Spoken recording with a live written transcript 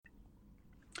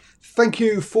Thank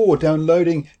you for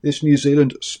downloading this New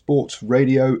Zealand Sports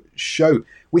Radio show.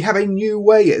 We have a new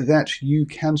way that you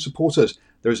can support us.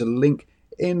 There is a link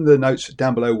in the notes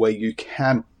down below where you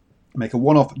can make a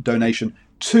one-off donation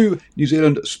to New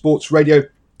Zealand Sports Radio.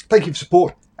 Thank you for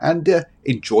support and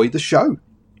enjoy the show.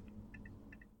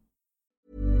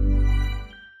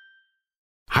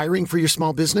 Hiring for your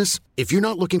small business? If you're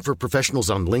not looking for professionals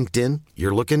on LinkedIn,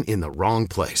 you're looking in the wrong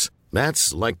place.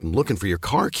 That's like looking for your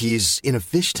car keys in a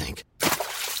fish tank.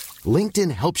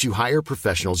 LinkedIn helps you hire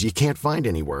professionals you can't find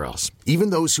anywhere else, even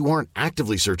those who aren't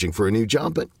actively searching for a new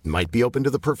job but might be open to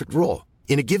the perfect role.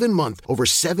 In a given month, over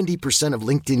 70% of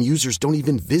LinkedIn users don't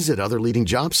even visit other leading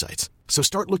job sites. So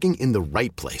start looking in the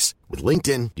right place. With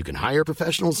LinkedIn, you can hire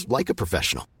professionals like a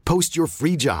professional. Post your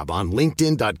free job on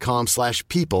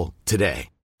linkedin.com/people today.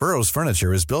 Burrow's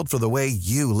furniture is built for the way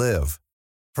you live.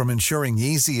 From ensuring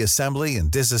easy assembly and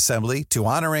disassembly to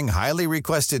honoring highly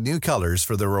requested new colors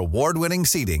for their award-winning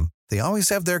seating, they always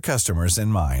have their customers in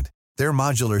mind. Their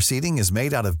modular seating is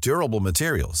made out of durable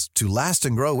materials to last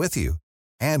and grow with you.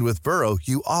 And with Burrow,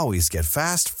 you always get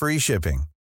fast, free shipping.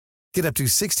 Get up to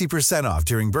 60% off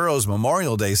during Burrow's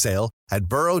Memorial Day sale at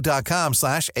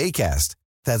burrow.com/ACAST.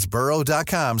 That's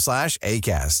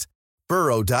burrow.com/ACAST.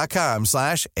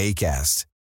 burrow.com/ACAST.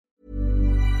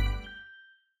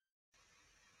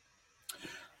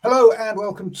 Hello and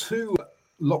welcome to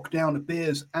Lockdown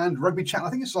Beers and Rugby Chat. I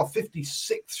think this is our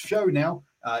 56th show now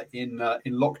in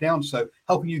lockdown, so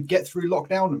helping you get through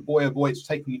lockdown. And boy, oh boy, it's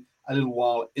taking a little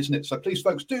while, isn't it? So please,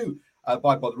 folks, do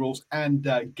abide by the rules and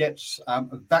get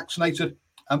vaccinated.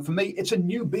 And for me, it's a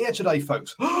new beer today,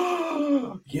 folks.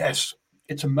 Yes,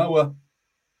 it's a Moa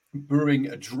Brewing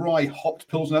a dry hopped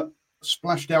Pilsner,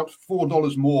 splashed out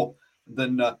 $4 more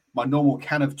than my normal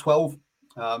can of 12.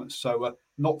 So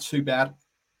not too bad.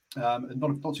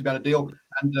 Not too bad a deal.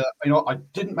 And I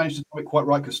didn't manage to do it quite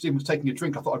right because Stephen was taking a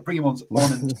drink. I thought I'd bring him on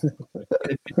and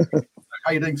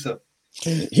how you doing, sir?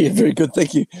 Yeah, very good,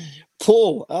 thank you,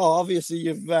 Paul. Obviously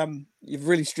you've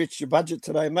really stretched your budget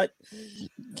today, mate.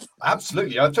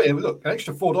 Absolutely. I'll tell you, look, an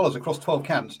extra $4 across 12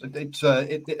 cans. It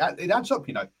adds up,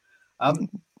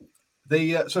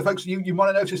 So, folks, you might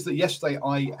have noticed that yesterday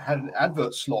I had an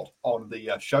advert slot on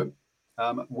the show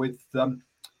with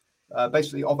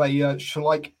basically of a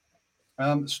Schleich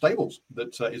stables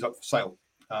that is up for sale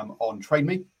on Trade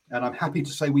Me, and I'm happy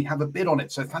to say we have a bid on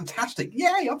it. So fantastic!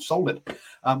 Yay! I've sold it,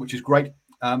 which is great.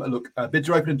 Look, bids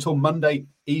are open until Monday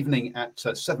evening at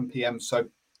 7 p.m. So,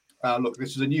 look,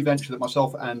 this is a new venture that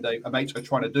myself and a mate are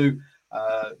trying to do,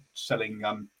 selling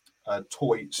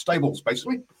toy stables,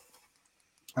 basically.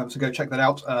 So go check that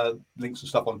out. Links and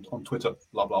stuff on Twitter.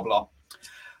 Blah blah blah.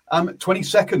 20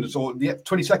 seconds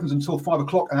until 5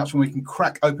 o'clock, and that's when we can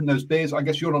crack open those beers. I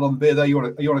guess you're not on the beer there. Are you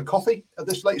on a coffee at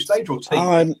this late stage or tea?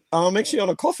 I'm actually on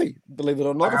a coffee, believe it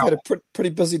or not. Wow. I've had a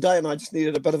pretty busy day, and I just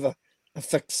needed a bit of a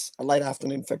fix, a late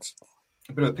afternoon fix.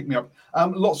 A bit of a pick me up.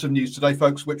 Lots of news today,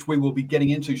 folks, which we will be getting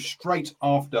into straight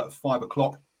after 5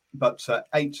 o'clock. But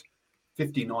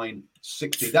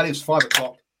 8:59:60. That is 5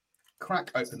 o'clock.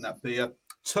 Crack open that beer.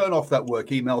 Turn off that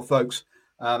work email, folks,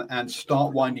 and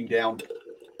start winding down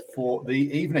for the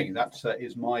evening. That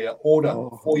is my order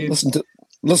for you. Listen to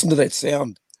that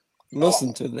sound.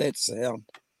 Listen to that sound.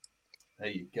 There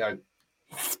you go.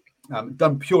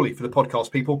 Done purely for the podcast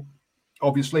people,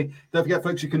 obviously. Don't forget,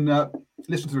 folks, you can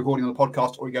listen to the recording on the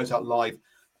podcast, or it goes out live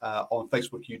on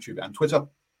Facebook, YouTube, and Twitter.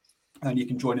 And you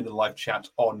can join in the live chat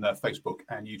on Facebook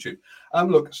and YouTube.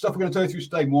 Look, stuff we're going to go through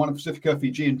today. Moana Pacifica,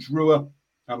 Fiji and Drua.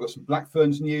 I've got some Black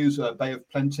Ferns news. Bay of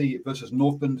Plenty versus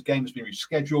Northland game has been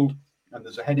rescheduled. And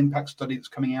there's a head impact study that's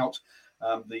coming out.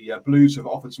 The Blues have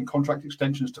offered some contract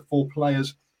extensions to 4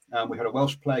 players. We had a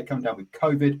Welsh player come down with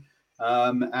COVID.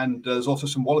 And there's also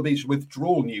some Wallabies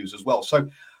withdrawal news as well. So,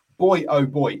 boy, oh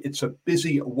boy, it's a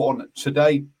busy one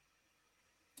today.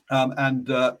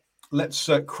 Let's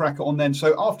crack on then.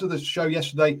 So after the show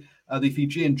yesterday, the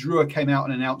Fijian Drua came out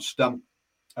and announced 7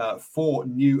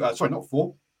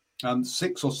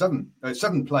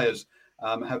 players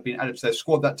have been added to their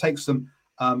squad. That takes them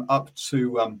up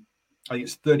to, I think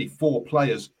it's 34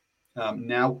 players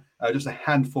now. Just a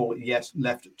handful,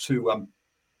 left to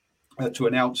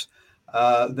announce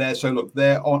there. So look,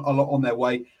 they're on their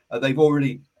way. They've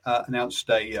already announced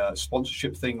a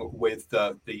sponsorship thing with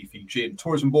the Fijian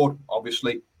Tourism Board,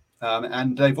 obviously.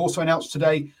 And they've also announced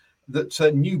today that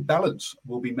New Balance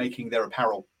will be making their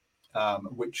apparel,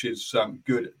 which is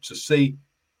good to see,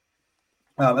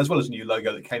 as well as a new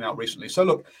logo that came out recently. So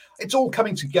look, it's all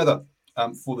coming together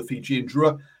for the Fijian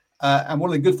Drua. And one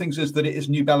of the good things is that it is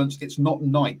New Balance. It's not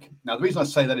Nike. Now, the reason I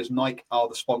say that is Nike are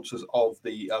the sponsors of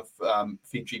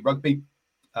Fiji Rugby.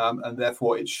 and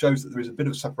therefore it shows that there is a bit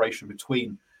of a separation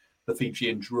between the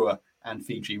Fijian Drua and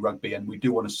Fiji Rugby, and we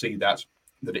do want to see that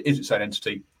it is its own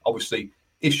entity. Obviously,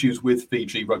 issues with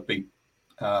Fiji Rugby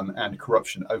and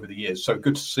corruption over the years. So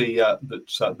good to see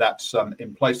that's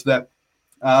in place there.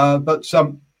 But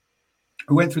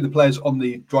we went through the players on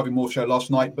the Driving More show last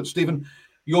night. But Stephen,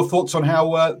 your thoughts on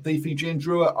how the Fijian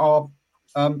Drua are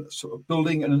sort of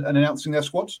building and announcing their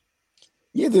squads?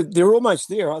 Yeah, they're almost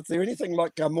there. Is there anything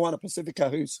like Moana Pacifica,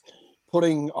 who's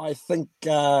putting, I think,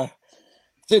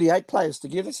 38 players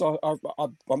together? So I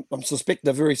suspect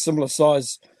they're very similar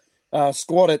size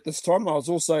squad at this time. I was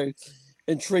also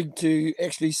intrigued to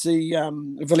actually see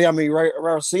Viliami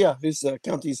Rarasia, who's the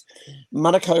county's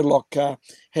Manukau lock,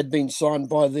 had been signed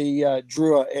by the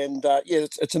Drua. And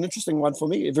it's an interesting one for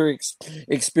me, a very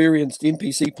experienced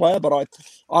NPC player, but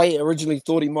I originally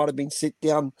thought he might have been set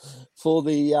down for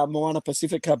the Moana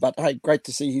Pacifica, but hey, great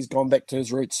to see he's gone back to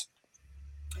his roots.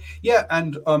 Yeah,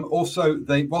 and also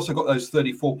they've also got those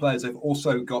 34 players. They've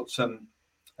also got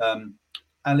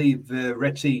Ali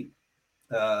Veretti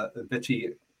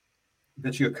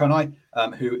Konai,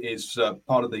 who is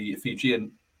part of the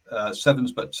Fijian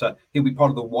Sevens, but he'll be part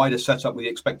of the wider setup with the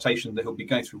expectation that he'll be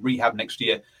going through rehab next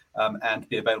year and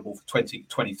be available for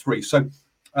 2023. So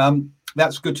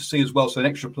that's good to see as well. So an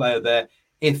extra player there,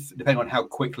 if depending on how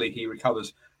quickly he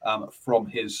recovers from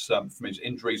his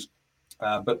injuries.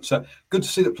 But good to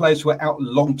see that players who are out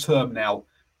long term now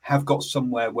have got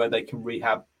somewhere where they can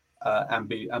rehab and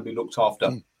be looked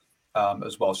after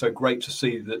as well. So great to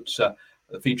see that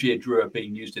the Fijian Drua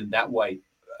being used in that way,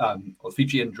 or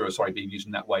Fijian Drua, being used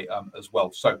in that way as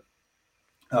well. So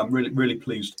really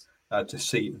pleased to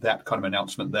see that kind of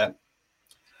announcement there.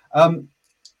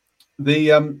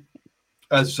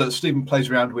 As Stephen plays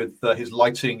around with his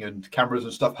lighting and cameras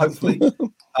and stuff, hopefully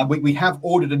we have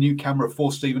ordered a new camera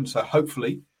for Stephen, so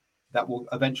hopefully that will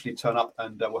eventually turn up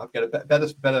and we'll get a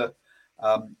better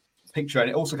picture, and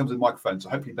it also comes with a microphone, so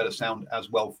hopefully better sound as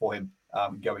well for him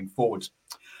going forwards.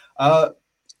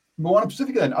 Moana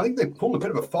Pacifica, then, I think they pulled a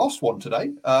bit of a fast one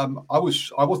today. I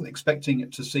wasn't expecting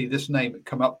to see this name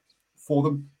come up for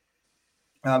them.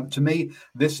 To me,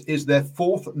 this is their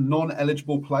fourth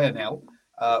non-eligible player now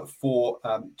for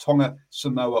Tonga,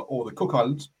 Samoa, or the Cook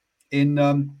Islands in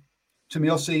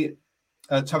Tumiyosi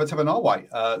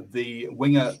Tavatanawai, the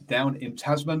winger down in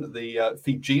Tasman, the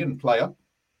Fijian player.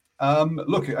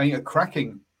 Look, a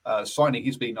cracking signing.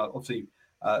 He's been obviously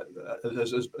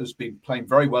has been playing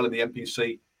very well in the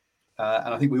NPC,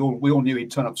 and I think we all knew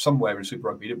he'd turn up somewhere in Super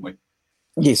Rugby, didn't we?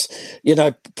 Yes,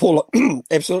 Paul,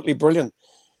 absolutely brilliant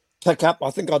pick up. I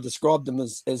think I described him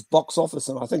as box office,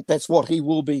 and I think that's what he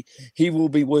will be. He will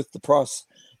be worth the price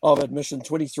of admission.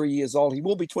 23 years old. He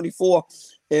will be 24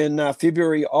 in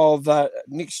February of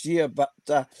next year. But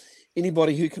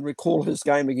anybody who can recall his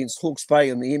game against Hawke's Bay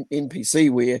in the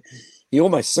NPC, where he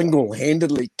almost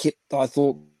single-handedly kept, I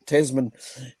thought, Tasman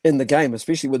in the game,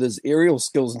 especially with his aerial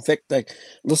skills. In fact,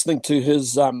 listening to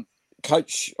his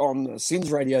coach on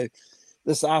Sens Radio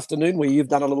this afternoon, where you've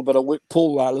done a little bit of work,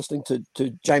 Paul, listening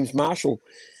to James Marshall,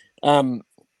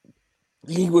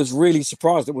 he was really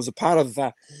surprised. It was a part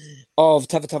of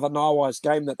Tavatanawai's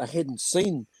game that they hadn't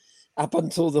seen up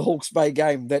until the Hawke's Bay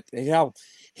game, that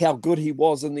how good he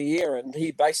was in the air. And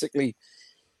he basically,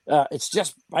 it's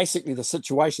just basically the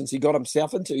situations he got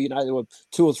himself into. There were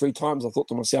 2 or 3 times I thought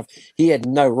to myself, he had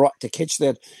no right to catch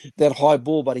that high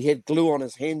ball, but he had glue on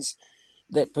his hands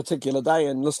that particular day.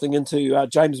 And listening into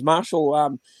James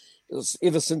Marshall,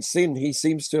 ever since then, he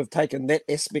seems to have taken that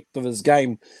aspect of his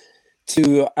game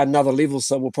to another level.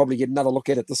 So we'll probably get another look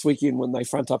at it this weekend when they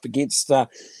front up against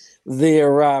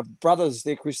their brothers,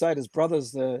 their Crusaders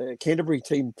brothers, the Canterbury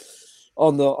team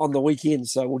on the weekend.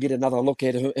 So we'll get another look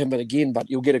at him again, but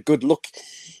you'll get a good look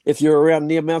if you're around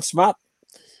near Mount Smart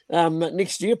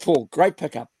next year, Paul. Great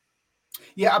pickup.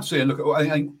 Yeah, absolutely. Look, I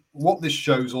think what this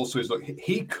shows also is, look,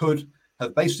 he could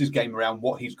have based his game around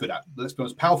what he's good at. Let's be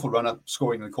honest, powerful runner,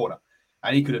 scoring in the corner.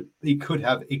 And he could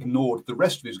have ignored the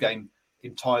rest of his game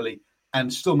entirely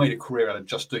and still made a career out of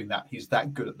just doing that. He's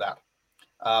that good at that.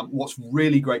 What's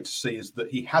really great to see is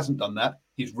that he hasn't done that.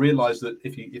 He's realised that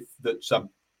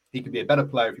he can be a better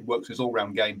player if he works his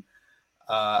all-round game,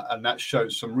 and that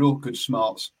shows some real good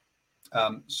smarts,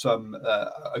 a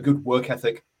good work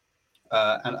ethic,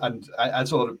 and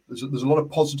there's a lot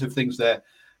of positive things there.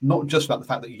 Not just about the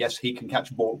fact that yes, he can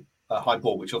catch a high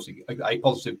ball, which obviously a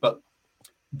positive, but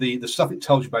the stuff it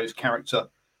tells you about his character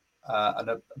and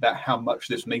about how much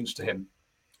this means to him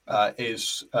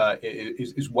is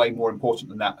way more important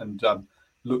than that. And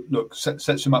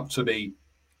sets him up to be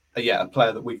a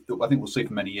player that I think we'll see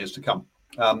for many years to come.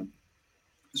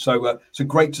 So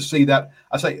great to see that.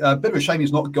 I say a bit of a shame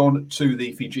he's not gone to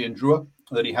the Fijian Drua,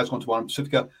 that he has gone to Moana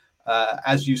Pacifica.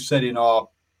 As you said in our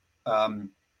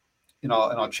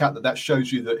chat, that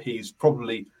shows you that he's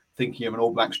probably thinking of an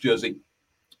All Blacks jersey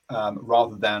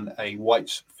rather than a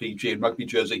white Fijian rugby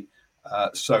jersey.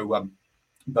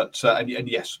 But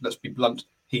yes, let's be blunt,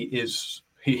 he's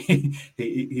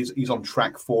on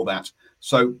track for that.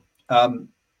 So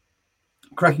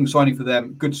cracking signing for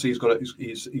them. Good to see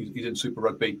he's in Super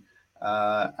Rugby,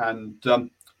 but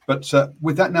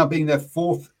with that now being their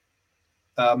fourth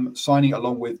signing,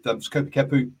 along with Scope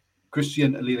Kepu,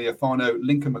 Christian Lealiafano,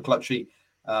 Lincoln McClutchy,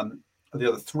 the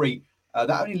other three.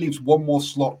 That only leaves one more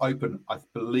slot open, I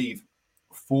believe,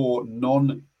 for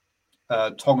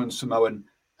non-Tongan, Samoan,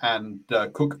 and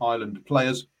Cook Island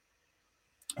players.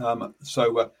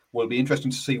 So will be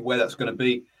interesting to see where that's going to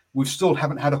be. We still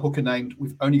haven't had a hooker named.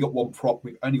 We've only got one prop.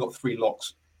 We've only got 3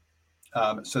 locks.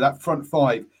 So that front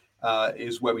 5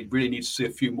 is where we really need to see a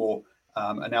few more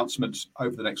announcements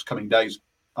over the next coming days.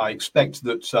 I expect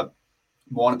that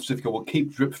Moana Pacifica will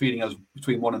keep drip feeding us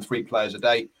between 1 and 3 players a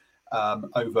day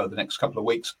over the next couple of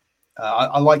weeks.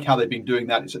 I like how they've been doing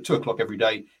that. It's at 2:00 every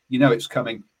day. You know it's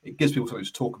coming. It gives people something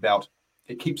to talk about.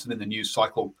 It keeps them in the news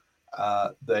cycle.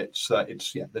 They're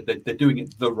doing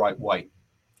it the right way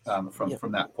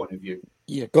from that point of view.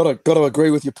 Yeah, got to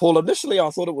agree with you, Paul. Initially, I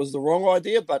thought it was the wrong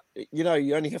idea, but you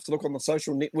only have to look on the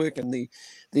social network and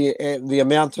the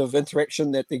amount of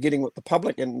interaction that they're getting with the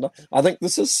public, and I think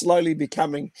this is slowly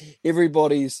becoming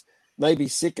everybody's maybe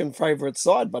second favourite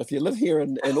side. But if you live here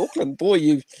in Auckland, boy,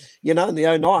 in the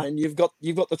 09, you've got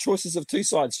the choices of 2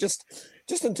 sides. Just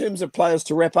in terms of players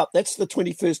to wrap up, that's the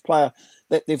 21st player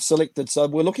that they've selected. So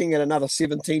we're looking at another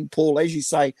 17, Paul, as you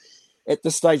say. At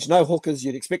this stage, no hookers.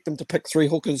 You'd expect them to pick 3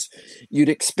 hookers. You'd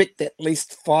expect at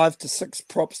least 5 to 6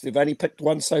 props. They've only picked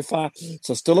 1 so far.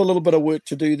 So still a little bit of work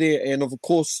to do there. And of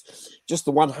course, just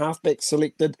the 1 halfback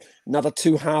selected, another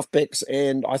 2 halfbacks.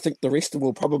 And I think the rest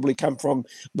will probably come from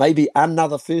maybe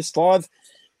another first 5,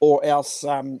 or else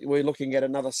we're looking at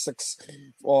another 6,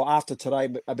 or after today,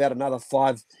 about another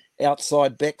 5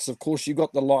 outside backs. Of course, you've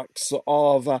got the likes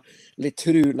of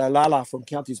Leturu Lalala from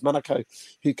Counties Manukau,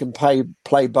 who can play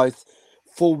both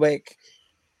fullback,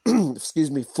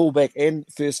 fullback and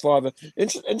first 5.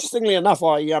 Interestingly enough,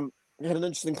 I had an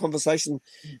interesting conversation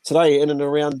today in and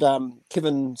around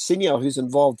Kevin Senior, who's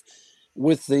involved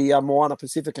with the Moana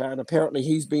Pacifica, and apparently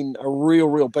he's been a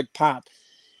real big part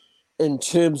in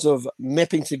terms of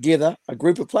mapping together a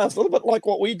group of players, a little bit like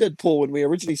what we did, Paul, when we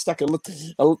originally stuck a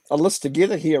list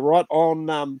together here, right,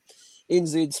 on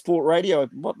NZ Sport Radio. It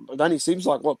only seems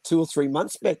like, 2 or 3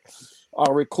 months back,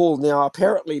 I recall. Now,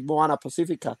 apparently, Moana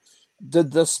Pacifica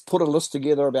did put a list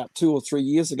together about 2 or 3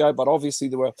 years ago, but obviously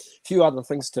there were a few other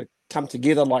things to come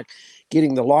together, like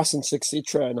getting the license,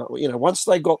 etc. And, once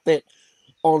they got that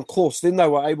on course, then they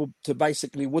were able to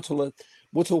basically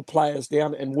whittle players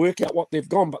down and work out what they've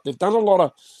gone. But they've done a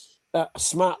lot of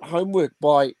smart homework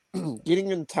by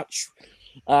getting in touch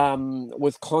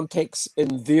with contacts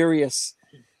in various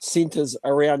centres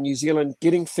around New Zealand,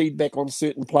 getting feedback on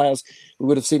certain players. We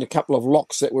would have seen a couple of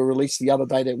locks that were released the other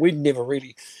day that we'd never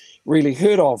really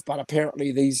heard of, but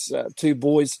apparently these 2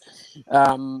 boys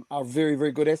are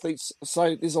very good athletes.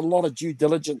 So there's a lot of due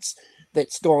diligence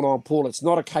that's gone on, Paul. It's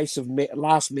not a case of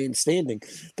last man standing.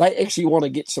 They actually want to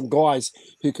get some guys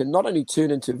who can not only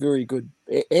turn into very good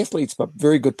athletes, but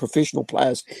very good professional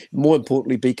players, more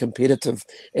importantly, be competitive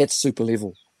at super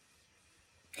level.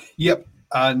 Yep.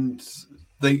 And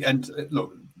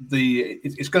look,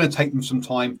 it's going to take them some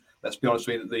time. Let's be honest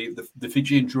with you. The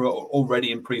Fijian Drua are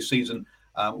already in pre-season.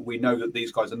 We know that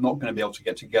these guys are not going to be able to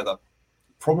get together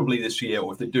probably this year,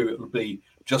 or if they do, it'll be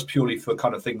just purely for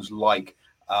kind of things like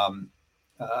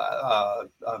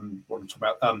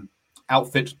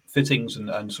outfit fittings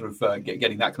and sort of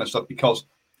getting that kind of stuff, because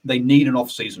they need an off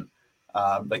season.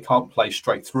 They can't play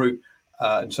straight through,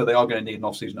 and so they are going to need an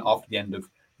off season after the end of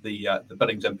the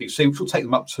Billings NPC, which will take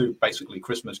them up to basically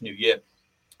Christmas, New Year,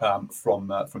 from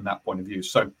that point of view.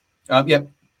 So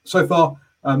so far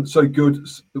so good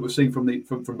that we're seeing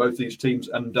from both these teams,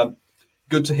 and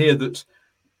good to hear that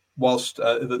whilst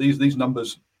that these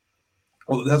numbers,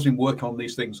 or that there has been work on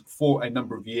these things for a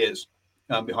number of years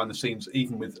behind the scenes,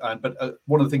 even with but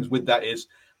one of the things with that is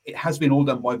it has been all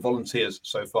done by volunteers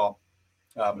so far.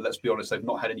 Let's be honest, they've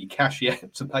not had any cash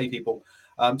yet to pay people,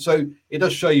 so it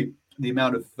does show you the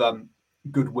amount of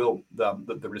goodwill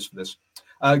that there is for this.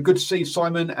 Good to see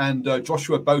Simon and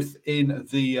Joshua both in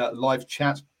the live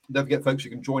chat. Don't forget, folks,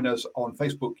 you can join us on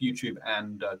Facebook, YouTube,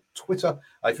 and Twitter.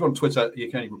 If you're on Twitter, you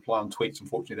can only reply on tweets.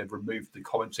 Unfortunately, they've removed the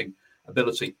commenting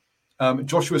ability.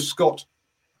 Joshua Scott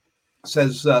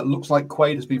says, looks like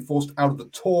Quaid has been forced out of the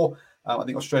tour. I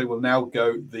think Australia will now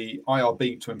go the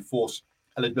IRB to enforce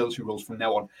eligibility rules from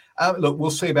now on. Look,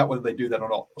 we'll see about whether they do that or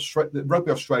not.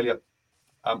 Rugby Australia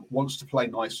wants to play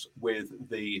nice with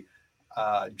the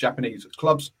Japanese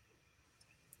clubs.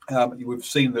 We've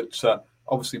seen that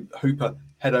obviously Hooper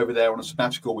head over there on a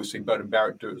sabbatical. We've seen Beauden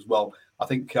Barrett do it as well. I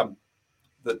think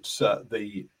that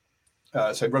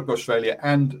so Rugby Australia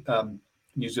and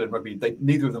New Zealand Rugby,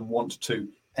 neither of them want to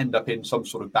end up in some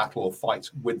sort of battle or fight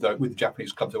with the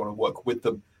Japanese clubs. They want to work with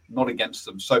them, not against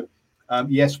them. So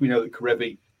yes, we know that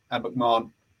Karevi and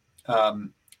McMahon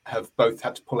have both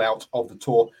had to pull out of the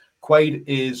tour. Quaid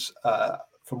is,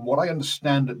 from what I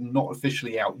understand, not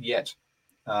officially out yet.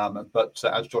 But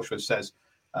as Joshua says,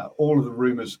 all of the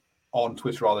rumours on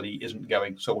Twitter are that he isn't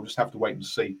going. So we'll just have to wait and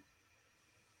see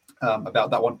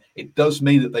about that one. It does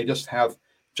mean that they just have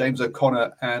James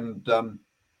O'Connor and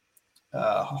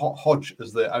Hodge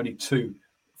as the only two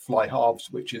fly halves,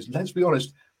 which is, let's be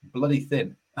honest, bloody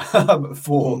thin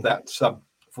for that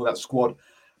squad.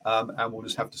 And we'll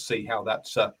just have to see how that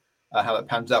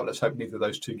pans out. Let's hope neither of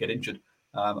those two get injured.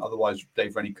 Otherwise,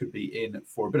 Dave Rennie could be in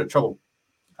for a bit of trouble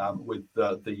with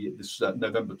this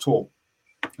November tour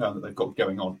that they've got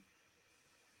going on.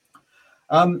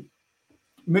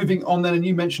 Moving on then, and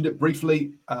you mentioned it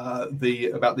briefly, about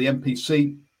the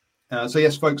NPC. So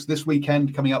yes, folks, this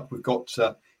weekend coming up, we've got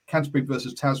Canterbury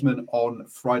versus Tasman on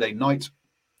Friday night,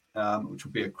 which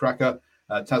will be a cracker.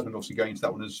 Tasman obviously going into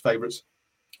that one as favourites.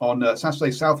 On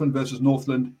Saturday, Southland versus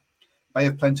Northland, Bay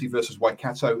of Plenty versus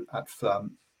Waikato at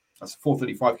that's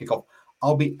 4:35 kickoff.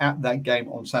 I'll be at that game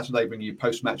on Saturday, bringing you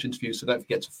post-match interviews, so don't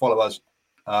forget to follow us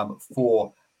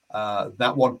for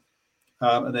that one.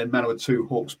 And then Manawatu,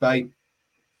 Hawke's Bay.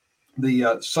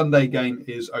 The Sunday game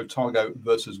is Otago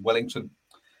versus Wellington.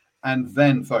 And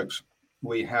then, folks,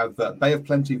 we have Bay of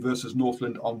Plenty versus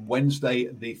Northland on Wednesday,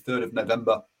 the 3rd of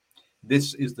November.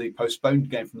 This is the postponed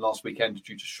game from last weekend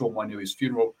due to Sean Wainui's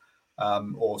funeral. I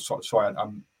can't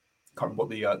remember what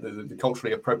the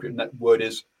culturally appropriate word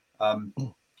is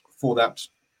for that.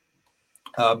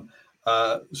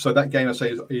 So that game, I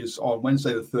say, is on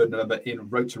Wednesday, the 3rd of November in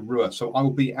Rotorua. So I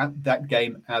will be at that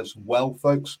game as well,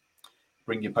 folks.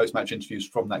 Bring your post-match interviews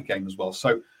from that game as well.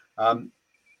 So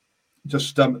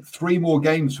just 3 more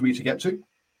games for me to get to,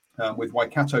 with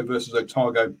Waikato versus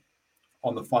Otago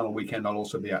on the final weekend. I'll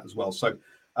also be at as well. So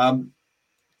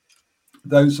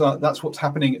that's what's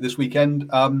happening this weekend.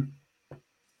 Look,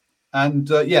 I mean,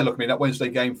 that Wednesday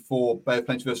game for Bay of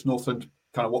Plenty versus Northland,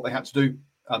 kind of what they had to do,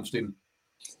 Stephen.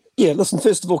 Yeah, listen,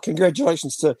 first of all,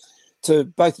 congratulations to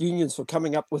both unions for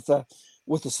coming up with a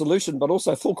solution, but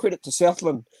also full credit to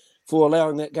Southland for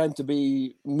allowing that game to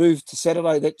be moved to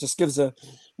Saturday. That just gives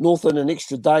Northland an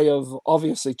extra day of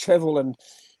obviously travel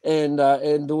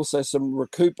and also some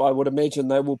recoup. I would imagine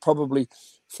they will probably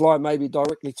fly maybe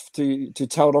directly to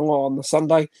Tauranga on the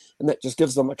Sunday, and that just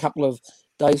gives them a couple of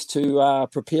days to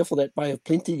prepare for that Bay of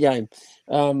Plenty game.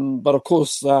 But of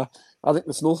course, I think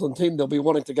this Northland team, they'll be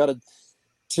wanting to go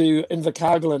to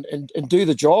Invercargill and do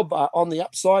the job. On the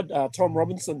upside, Tom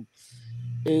Robinson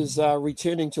is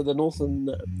returning to the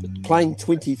Northland, playing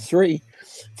 23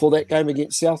 for that game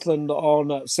against Southland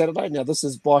on Saturday. Now, this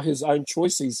is by his own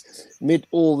choice. He's met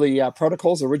all the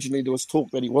protocols. Originally, there was talk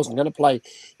that he wasn't going to play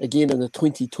again in the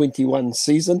 2021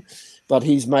 season, but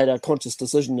he's made a conscious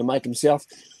decision to make himself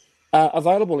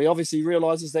available. He obviously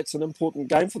realises that's an important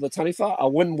game for the Taniwha. A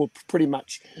win will pretty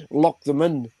much lock them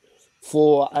in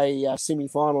for a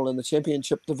semi-final in the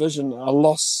championship division. A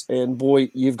loss, and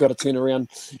boy, you've got to turn around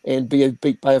and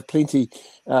beat Bay of Plenty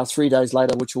 3 days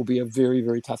later, which will be a very,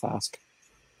 very tough ask.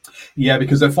 Yeah,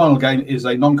 because their final game is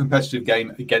a non-competitive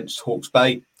game against Hawke's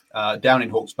Bay, down in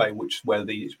Hawke's Bay, where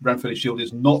the Ranfurly Shield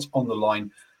is not on the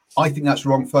line. I think that's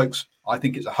wrong, folks. I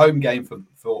think it's a home game for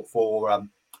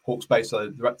Hawke's Bay,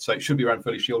 so it should be a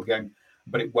Ranfurly Shield game,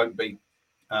 but it won't be.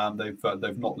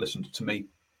 They've not listened to me,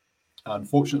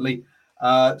 unfortunately.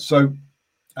 So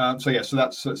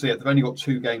they've only got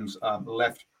 2 games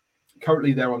left.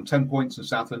 Currently, they're on 10 points, and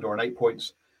Southland are on 8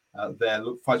 points. They're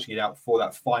fighting it out for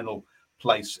that final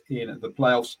place in the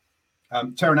playoffs.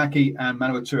 Taranaki and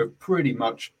Manawatu are pretty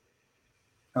much.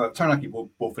 Taranaki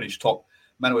will finish top.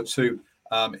 Manawatu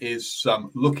is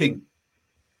looking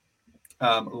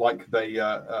like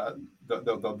they'll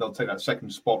take that second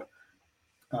spot.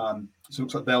 So it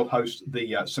looks like they'll host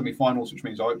the semi-finals, which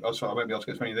means I won't be able to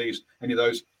get to any of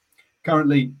those.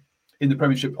 Currently in the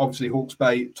Premiership, obviously Hawke's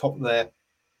Bay top there.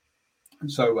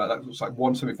 So that looks like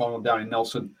one semi-final down in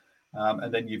Nelson,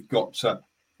 and then you've got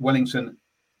Wellington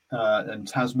and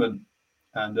Tasman,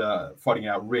 and fighting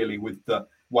out really with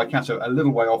Waikato a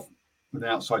little way off with an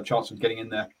outside chance of getting in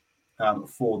there.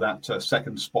 for that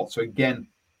second spot. So again,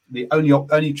 the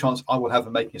only chance I will have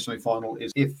of making a semi-final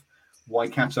is if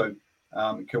Waikato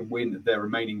can win their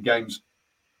remaining games,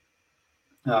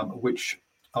 which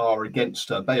are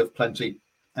against Bay of Plenty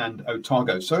and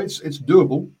Otago. So it's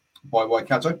doable by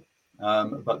Waikato,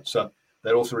 but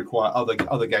they also require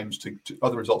other games to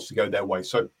other results to go their way.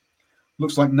 So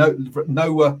looks like no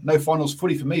finals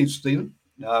footy for me, Stephen,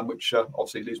 which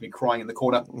obviously leaves me crying in the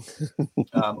corner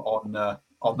on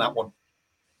that one.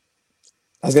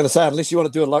 I was going to say, unless you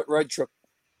want to do a road trip.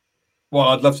 Well,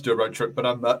 I'd love to do a road trip, but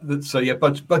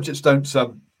budgets don't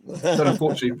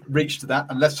unfortunately reach to that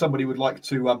unless somebody would like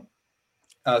to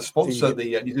sponsor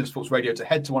the New Zealand Sports Radio to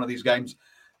head to one of these games.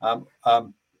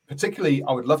 Particularly,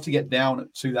 I would love to get down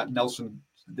to that Nelson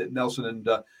and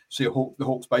see the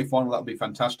Hawke's Bay final. That would be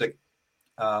fantastic.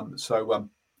 Or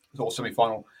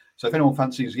semi-final. So if anyone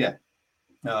fancies,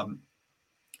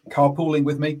 carpooling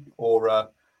with me, or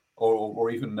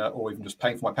even just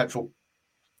paying for my petrol,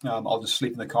 I'll just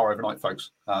sleep in the car overnight,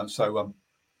 folks. I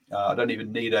don't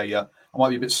even need I might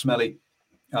be a bit smelly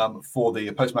for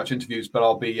the post-match interviews, but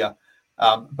I'll be.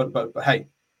 But hey,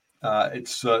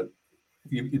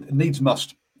 it needs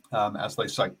must, as they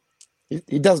say.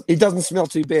 He doesn't smell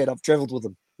too bad. I've travelled with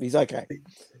him. He's okay.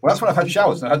 Well, that's when I've had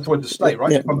showers and I had somewhere to stay,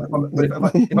 right? Yeah. If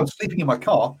I'm sleeping in my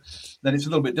car, then it's a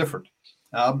little bit different.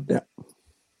 Whack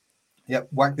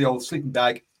the old sleeping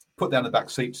bag, put down the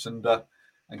back seats, and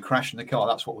crash in the car.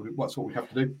 That's what we have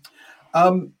to do.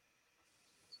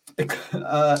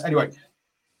 Anyway,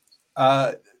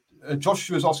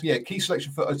 Joshua was asking, key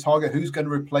selection for Otago. Who's going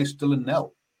to replace Dylan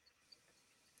Nell?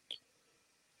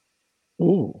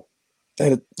 Ooh,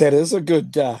 that is a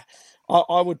good.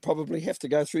 I would probably have to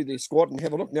go through their squad and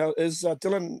have a look. Now, is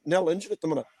Dylan Nell injured at the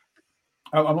minute?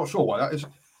 I'm not sure why that is,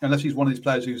 unless he's one of these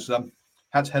players who's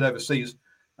had to head overseas.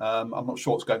 I'm not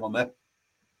sure what's going on there.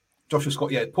 Joshua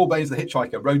Scott, Paul Baines, the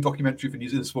Hitchhiker, road documentary for New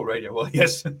Zealand Sport Radio. Well,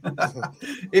 yes.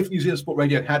 If New Zealand Sport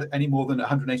Radio had any more than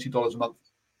 $180 a month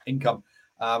income,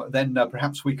 then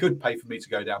perhaps we could pay for me to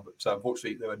go down, but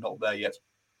unfortunately they were not there yet.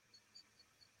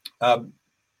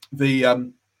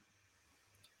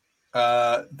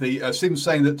 Stephen's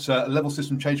saying that a level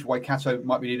system change for Waikato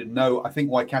might be needed. No, I think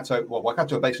Waikato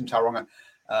are based in Tauranga,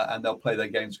 and they'll play their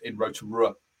games in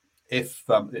Rotorua if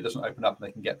it doesn't open up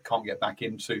and they can't get back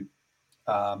into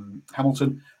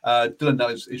Hamilton. Dylan Nell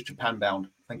is Japan bound.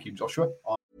 Thank you, Joshua.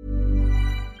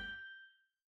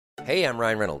 Hey, I'm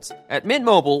Ryan Reynolds. At Mint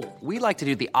Mobile, we like to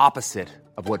do the opposite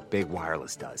of what Big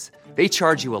Wireless does. They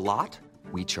charge you a lot.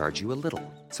 We charge you a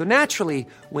little. So naturally,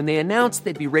 when they announced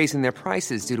they'd be raising their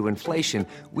prices due to inflation,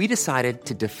 we decided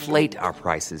to deflate our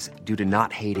prices due to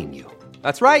not hating you.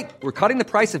 That's right. We're cutting the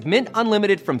price of Mint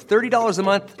Unlimited from $30 a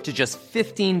month to just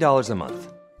 $15 a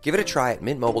month. Give it a try at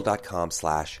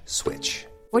mintmobile.com/switch.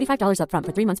 $45 up front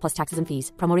for 3 months plus taxes and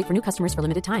fees. Promo rate for new customers for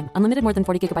limited time. Unlimited more than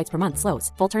 40 gigabytes per month.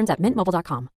 Slows full terms at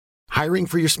mintmobile.com. Hiring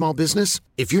for your small business?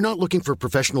 If you're not looking for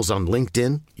professionals on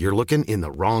LinkedIn, you're looking in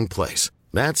the wrong place.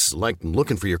 That's like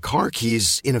looking for your car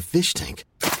keys in a fish tank.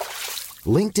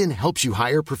 LinkedIn helps you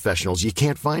hire professionals you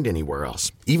can't find anywhere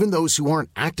else, even those who aren't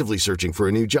actively searching for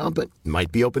a new job but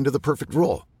might be open to the perfect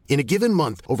role. In a given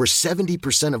month, over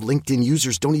 70% of LinkedIn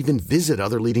users don't even visit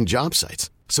other leading job sites.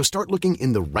 So start looking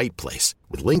in the right place.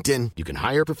 With LinkedIn, you can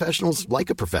hire professionals like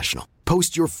a professional.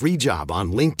 Post your free job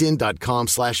on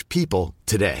linkedin.com/people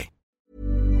today.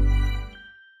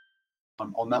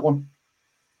 On that one.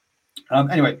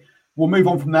 Anyway, we'll move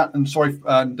on from that. And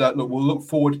we'll look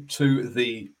forward to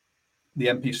the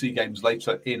NPC games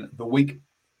later in the week.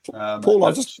 Paul,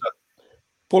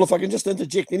 if I can just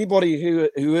interject, anybody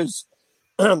who is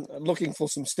looking for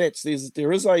some stats,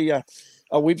 there is a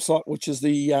website which is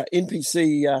the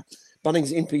NPC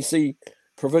Bunnings NPC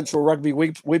Provincial Rugby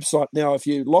website. Now, if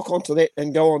you lock onto that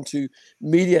and go on to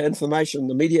media information,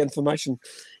 the media information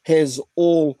has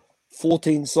all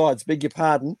 14 sides. Beg your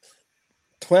pardon,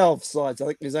 12 sides. I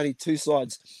think there's only 2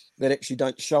 sides that actually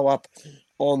don't show up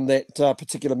on that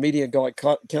particular media guide,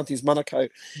 counties Manukau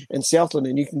and Southland,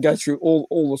 and you can go through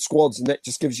all the squads, and that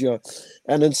just gives you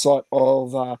an insight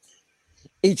of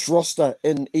each roster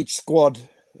in each squad.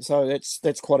 So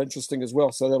that's quite interesting as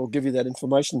well. So that'll give you that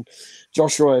information,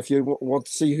 Joshua, if you want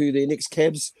to see who their next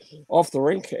cabs off the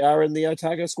rink are in the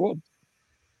Otago squad.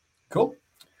 Cool.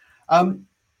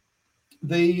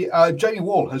 The Jamie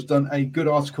Wall has done a good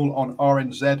article on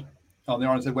RNZ, on the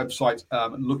RNZ website,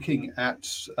 looking at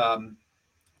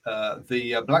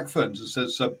the Black Ferns, and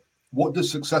says, what does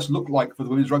success look like for the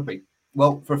women's rugby?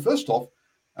 Well, first off,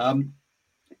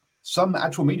 some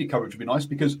actual media coverage would be nice,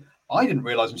 because I didn't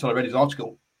realise until I read his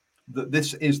article that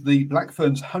this is the Black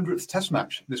Ferns' 100th Test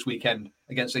match this weekend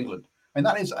against England. And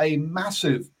that is a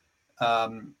massive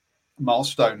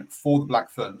milestone for the Black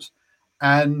Ferns.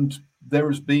 And there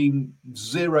has been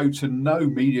zero to no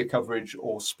media coverage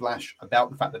or splash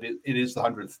about the fact that it is the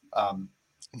 100th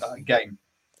game,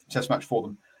 test match for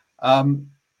them.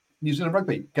 New Zealand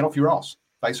Rugby, get off your ass,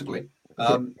 basically.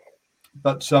 So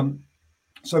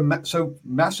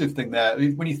massive thing there.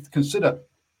 When you consider,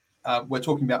 we're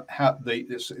talking about how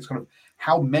it's kind of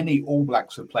how many All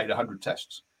Blacks have played 100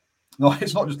 tests. No,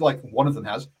 it's not just like one of them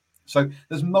has. So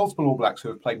there's multiple All Blacks who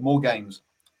have played more games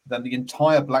than the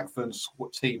entire Black Ferns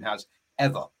team has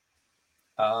ever.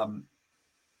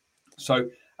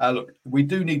 Look, we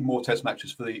do need more test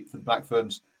matches for the Black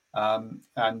Ferns, and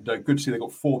good to see they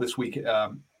got 4 this week.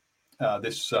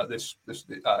 Against 2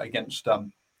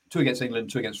 against England,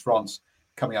 2 against France,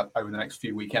 coming up over the next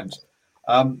few weekends.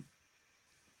 One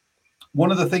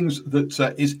of the things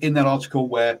that is in that article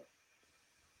where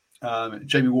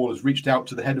Jamie Wall has reached out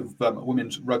to the head of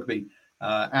women's rugby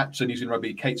at New Zealand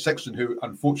Rugby, Kate Sexton, who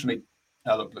unfortunately,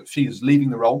 look, she is leaving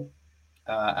the role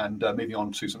and moving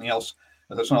on to something else.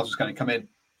 Someone else is going to come in.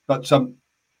 But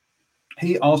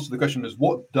he asked the question is,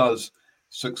 what does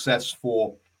success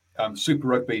for Super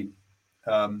Rugby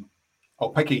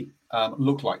Aupiki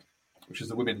look like, which is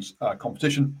the women's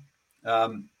competition?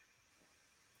 And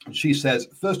she says,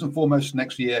 first and foremost,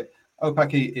 next year,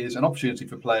 Aupiki is an opportunity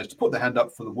for players to put their hand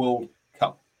up for the World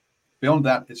Cup. Beyond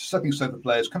that, it's a stepping stone for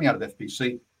players coming out of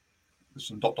FPC. There's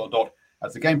some ...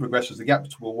 As the game progresses, the gap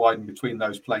will widen between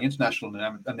those playing international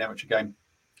and the amateur game.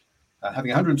 Having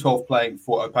 112 playing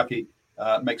for Aupiki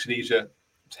makes it easier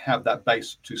to have that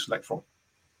base to select from.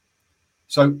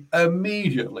 So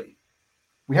immediately,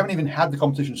 we haven't even had the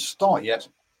competition start yet,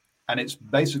 and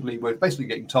we're basically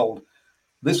getting told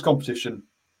this competition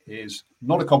is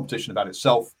not a competition about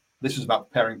itself. This is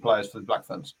about preparing players for the Black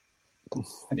Ferns.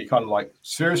 And you're kind of like,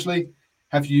 seriously?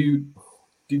 Do you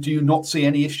not see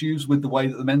any issues with the way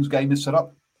that the men's game is set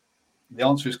up? The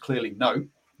answer is clearly no,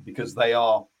 because they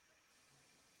are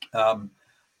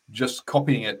just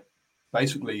copying it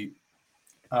basically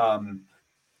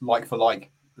like for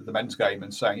like the men's game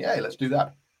and saying, yeah, let's do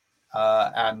that.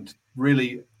 And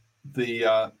really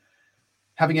the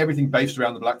having everything based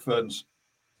around the Black Ferns.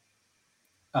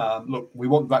 Look, we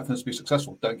want the Black Ferns to be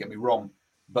successful, don't get me wrong.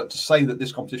 But to say that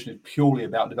this competition is purely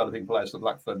about developing players for the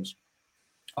Black Ferns,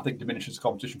 I think diminishes the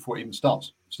competition before it even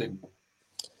starts, Stephen.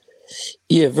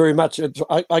 Yeah, very much.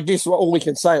 I guess all we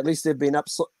can say, at least they've been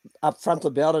upfront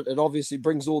about it. It obviously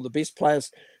brings all the best players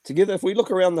together. If we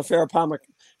look around the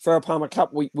Farah Palmer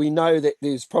Cup, we know that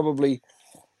there's probably,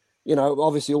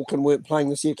 obviously Auckland weren't playing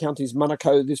this year, counties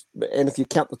Manukau, and if you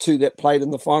count the 2 that played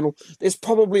in the final, there's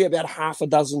probably about half a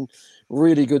dozen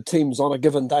really good teams on a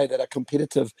given day that are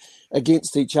competitive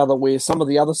against each other, where some of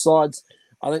the other sides,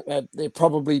 I think that they're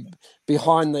probably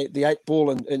behind the 8 ball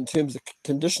in terms of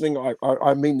conditioning.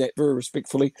 I mean that very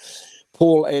respectfully,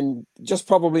 Paul, and just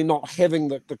probably not having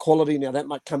the quality. Now that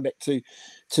might come back to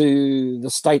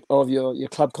the state of your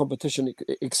club competition,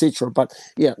 etc. But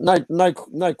yeah,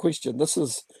 no question.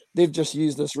 They've just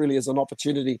used this really as an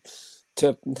opportunity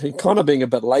to kind of being a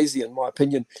bit lazy, in my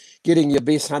opinion, getting your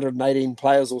best 118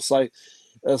 players or so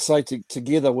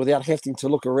together without having to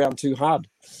look around too hard.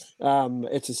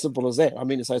 It's as simple as that. I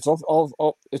mean,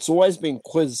 it's always been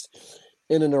quizzed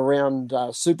in and around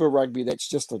Super Rugby. That's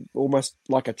just almost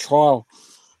like a trial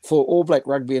for All Black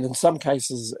Rugby, and in some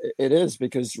cases it is,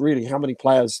 because really, how many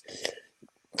players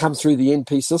come through the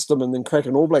NP system and then crack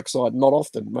an All Black side? Not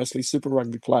often. Mostly Super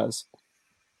Rugby players.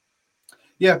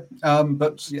 Yeah,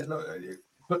 but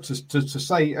to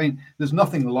say, I mean, there's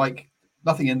nothing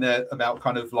in there about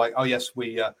kind of like, oh yes,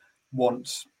 we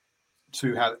want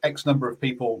to have X number of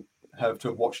people have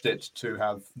watched it, to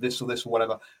have this or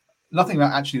whatever. Nothing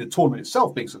about actually the tournament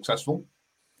itself being successful.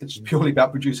 It's purely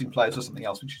about producing players or something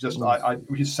else, which is just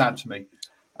which is sad to me.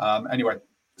 Anyway,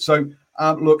 so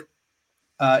look,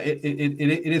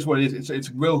 it is what it is. It's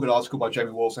a real good article by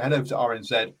Jamie Wall. So head over to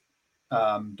rnz.co.nz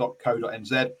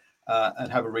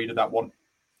and have a read of that one,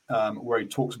 where he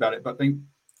talks about it. But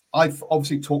I've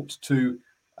obviously talked to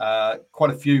quite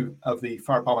a few of the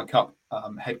Farah Palmer Cup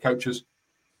head coaches,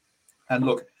 and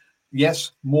look,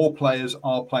 yes, more players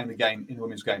are playing the game in the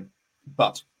women's game,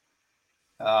 but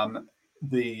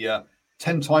the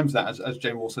 10 times that, as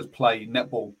Jamie Wall says, play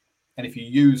netball. And if you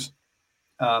use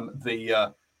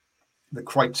the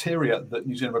criteria that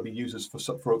New Zealand Rugby uses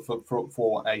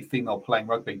for a female playing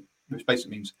rugby, which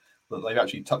basically means that they've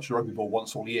actually touched the rugby ball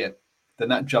once all year, then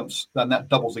that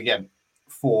doubles again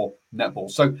for netball.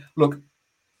 So look,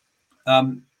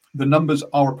 the numbers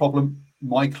are a problem.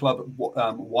 My club,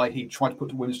 why he tried to put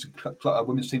the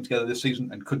women's team together this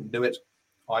season and couldn't do it.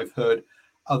 I've heard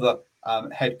other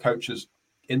head coaches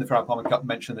in the Farrell Palmer Cup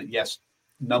mentioned that, yes,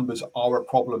 numbers are a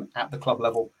problem at the club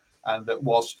level, and that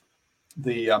whilst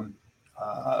the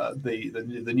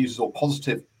news is all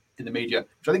positive in the media,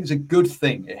 which I think is a good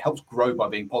thing. It helps grow by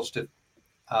being positive.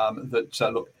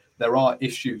 Look, there are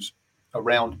issues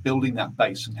around building that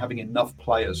base and having enough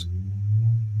players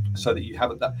so that you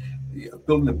have that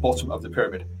building the bottom of the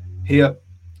pyramid. Here,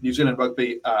 New Zealand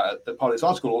Rugby, the part of this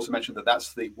article also mentioned that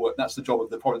that's the job of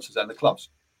the provinces and the clubs.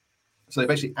 So they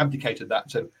basically abdicated that.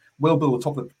 So we'll build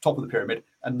the top of the pyramid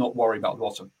and not worry about the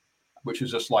bottom, which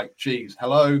is just like, geez,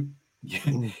 hello.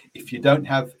 If you're going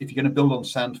to build on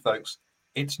sand, folks,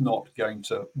 it's not going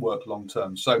to work long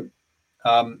term. So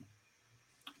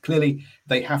clearly,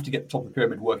 they have to get the top of the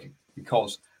pyramid working,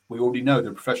 because we already know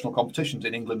the professional competitions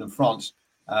in England and France,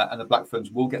 and the Black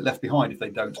Ferns will get left behind if they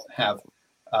don't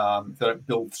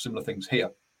build similar things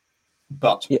here.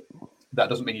 But that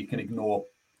doesn't mean you can ignore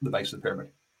the base of the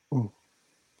pyramid.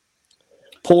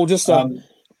 Paul,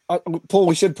 Paul,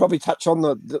 we should probably touch on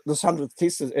this 100th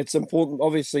test. It's important,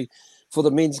 obviously, for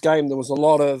the men's game. There was a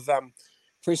lot of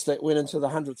press that went into the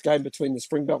 100th game between the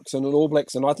Springboks and the All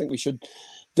Blacks, and I think we should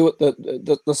do it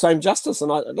the same justice.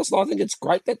 And I think it's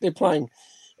great that they're playing.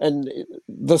 And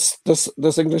this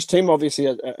English team, obviously,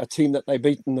 a team that they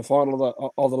beat in the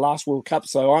final of the last World Cup.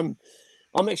 So I'm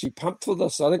actually pumped for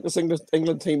this. I think this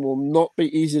England team will not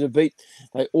be easy to beat.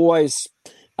 They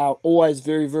are always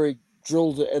very, very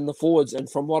drilled in the forwards. And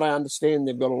from what I understand,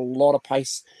 they've got a lot of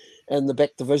pace in the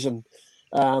back division.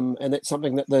 And that's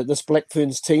something that this Black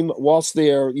Ferns team, whilst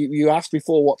you asked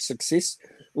before what success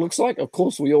looks like. Of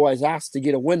course, we always ask to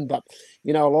get a win, but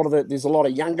there's a lot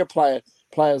of younger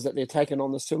players that they're taking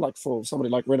on this too, like for somebody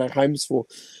like Renee Holmes,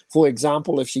 for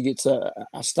example, if she gets a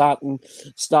start in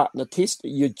a test,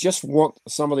 you just want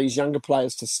some of these younger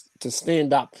players to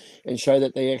stand up and show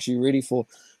that they're actually ready for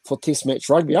test match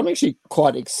rugby. I'm actually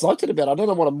quite excited about it. I don't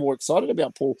know what I'm more excited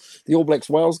about, Paul, the All Blacks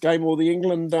Wales game or the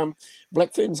England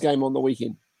Black Ferns game on the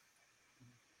weekend.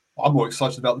 I'm more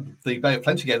excited about the Bay of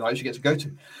Plenty game that I actually get to go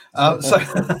to.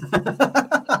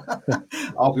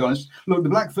 I'll be honest. Look, the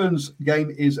Black Ferns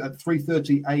game is at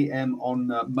 3:30 a.m.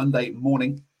 on Monday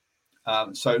morning.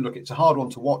 So, look, it's a hard one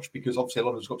to watch because obviously a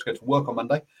lot of us got to go to work on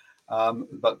Monday.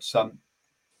 But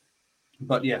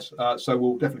yes, so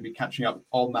we'll definitely be catching up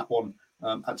on that one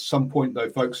at some point, though,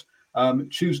 folks.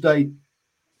 Tuesday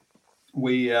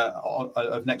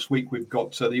of next week, we've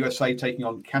got the USA taking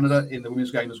on Canada in the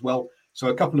women's game as well. So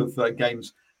a couple of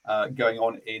games going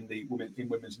on in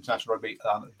women's international rugby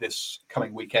this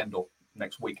coming weekend or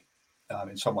next week,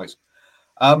 in some ways.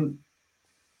 There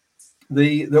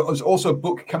was also a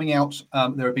book coming out.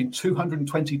 There have been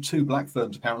 222 Black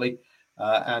Ferns apparently,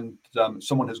 and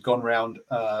someone has gone around,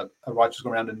 a writer's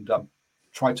gone around and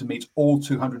tried to meet all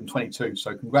 222.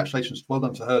 So congratulations, well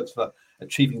done to her for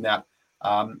achieving that.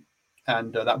 And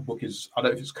that book is, I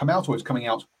don't know if it's come out or it's coming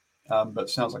out, but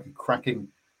sounds like a cracking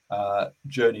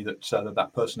journey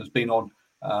that person has been on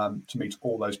to meet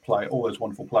all those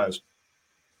wonderful players.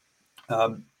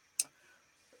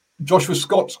 Joshua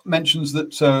Scott mentions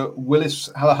that Willis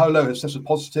Halaholo has tested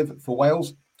positive for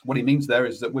Wales. What he means there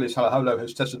is that Willis Halaholo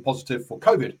has tested positive for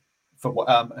COVID,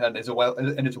 and is a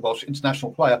Welsh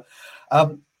international player.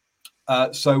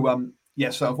 So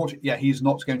unfortunately, he's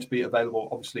not going to be available,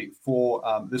 obviously, for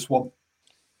this one.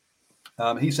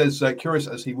 He says, curious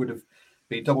as he would have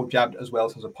been double jabbed as well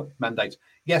as a mandate.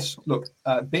 Yes, look,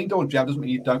 being double jabbed doesn't mean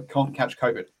you can't catch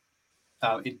COVID.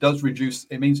 It does reduce.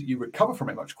 It means that you recover from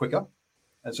it much quicker,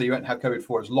 and so you won't have COVID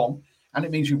for as long. And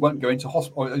it means you won't go into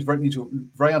hospital. It means you're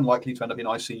very unlikely to end up in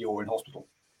ICU or in hospital.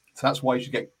 So that's why you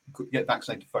should get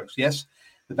vaccinated, folks. Yes,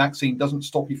 the vaccine doesn't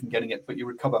stop you from getting it, but you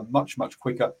recover much, much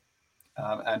quicker,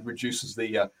 and reduces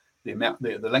the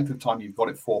length of time you've got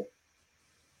it for.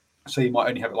 So you might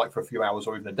only have it like for a few hours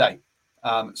or even a day.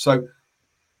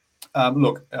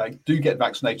 Look, do get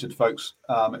vaccinated, folks.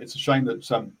 It's a shame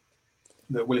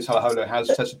that Willis Halaholo has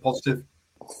tested positive.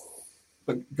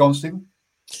 But go on, Stephen.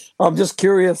 I'm just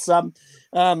curious. I'm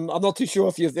not too sure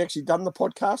if you've actually done the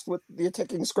podcast with the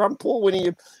Attacking Scrum, Paul. When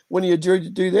are you due to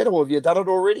do that, or have you done it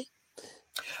already?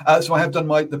 So I have done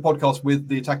the podcast with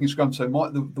the Attacking Scrum. So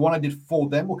the one I did for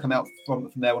them will come out from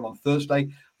there on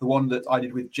Thursday. The one that I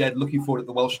did with Jed, looking forward at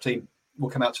the Welsh team, will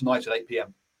come out tonight at 8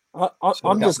 p.m.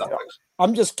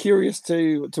 I'm just curious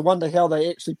to wonder how they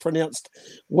actually pronounced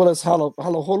Willis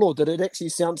Halaholo. Did it actually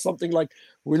sound something like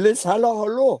Willis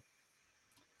Halaholo?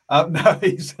 No,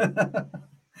 he's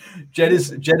Jed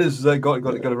has got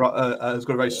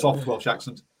a very soft Welsh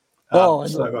accent.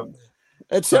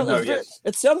 It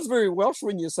sounds very Welsh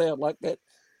when you say it like that.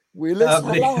 Willis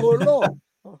Halaholo.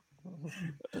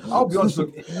 I'll be honest.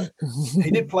 Look,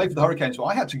 he did play for the Hurricanes, but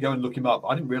I had to go and look him up.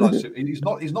 I didn't realise it. He's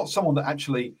not someone that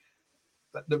actually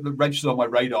that registered on my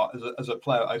radar as a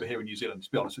player over here in New Zealand.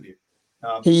 To be honest with you,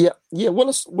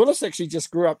 Willis actually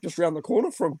just grew up just around the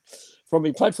corner from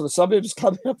he played for the Suburbs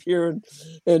club up here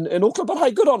in Auckland. But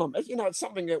hey, good on him. You know, it's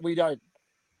something that we don't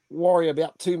worry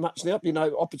about too much now. You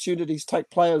know, opportunities take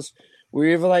players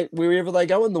wherever they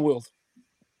go in the world.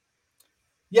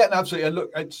 Yeah, no, absolutely. And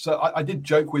look, it's I did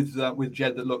joke with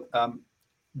Jed that look,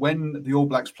 when the All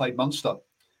Blacks played Munster,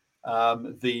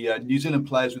 the New Zealand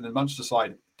players within the Munster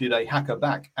side did a hacker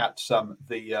back at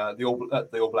the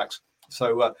All Blacks.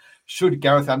 So should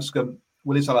Gareth Anscombe,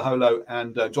 Willis Alaholo,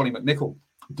 and Johnny McNichol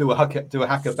do a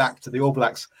hacker back to the All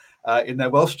Blacks in their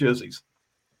Welsh jerseys,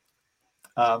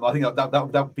 I think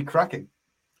that would be cracking.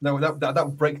 That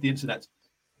would break the internet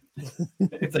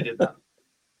if they did that.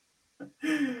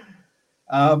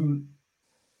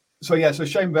 So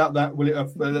shame about that. We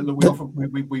hope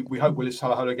Willis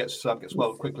Alaholo gets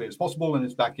well quickly as possible and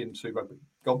is back into rugby.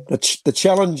 Go on. The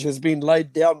challenge has been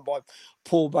laid down by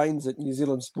Paul Baines at New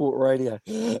Zealand Sport Radio.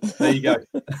 There you go.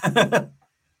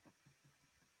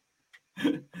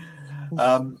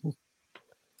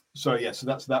 So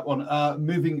that's that one.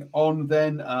 Moving on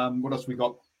then, what else we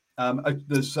got?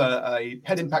 There's a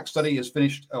head impact study has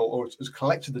finished or has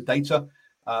collected the data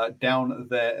down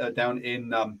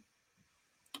in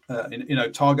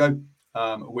Otago,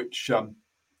 which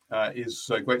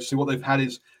is great to see. What they've had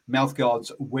is mouth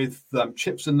guards with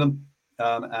chips in them,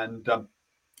 and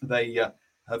they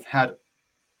have had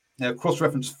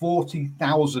cross-referenced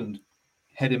 40,000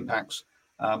 head impacts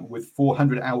with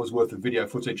 400 hours worth of video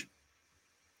footage,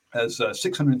 as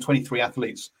 623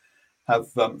 athletes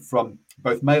have from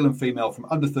both male and female, from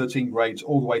under 13 grades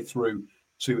all the way through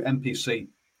to MPC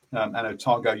and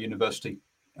Otago University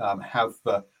have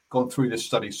gone through this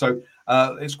study. So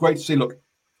it's great to see. Look,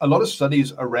 a lot of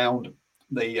studies around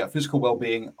the physical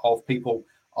well-being of people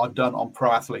are done on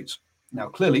pro athletes now,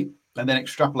 clearly, and then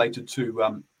extrapolated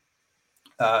to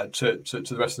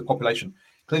the rest of the population.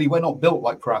 Clearly, we're not built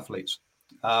like pro athletes,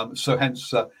 so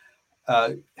hence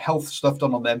health stuff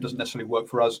done on them doesn't necessarily work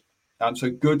for us. So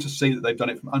good to see that they've done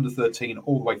it from under 13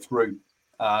 all the way through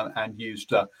and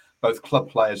used both club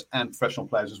players and professional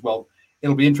players as well.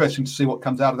 It'll be interesting to see what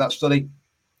comes out of that study,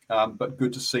 but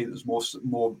good to see that there's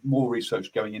more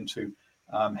research going into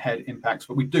head impacts.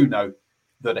 But we do know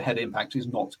that a head impact is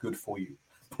not good for you,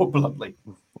 put bluntly.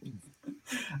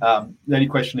 The only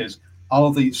question is,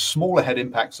 are the smaller head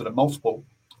impacts that are multiple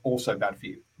also bad for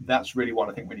you? That's really what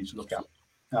I think we need to look at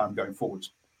going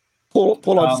forwards. Paul,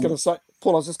 I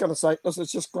was just going to say, listen,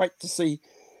 it's just great to see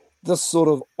this sort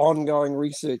of ongoing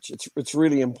research. It's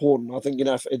really important. I think, you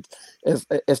know,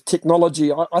 if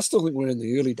technology, I still think we're in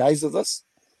the early days of this,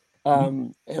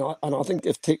 and I think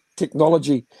if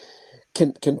technology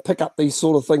can pick up these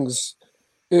sort of things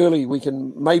early, we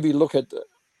can maybe look at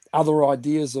other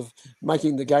ideas of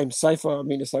making the game safer. I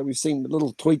mean, so we've seen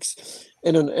little tweaks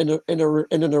in and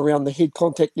around the head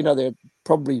contact. You know, there are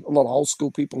probably a lot of old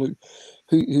school people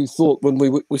who thought when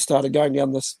we started going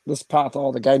down this path,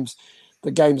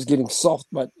 the game's getting soft,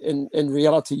 but in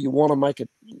reality, you want to make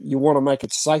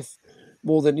it safe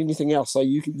more than anything else. So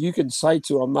you can say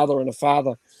to a mother and a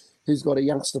father who's got a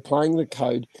youngster playing the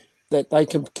code that they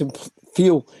can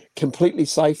feel completely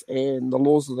safe, and the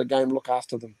laws of the game look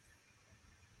after them.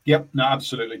 Yep, no,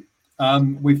 absolutely.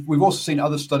 We've also seen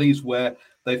other studies where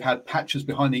they've had patches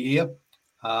behind the ear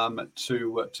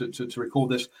to record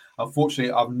this.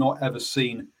 Unfortunately, I've not ever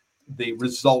seen the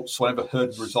results, or ever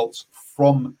heard the results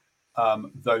from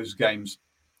those games.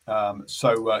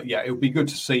 It would be good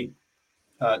to see.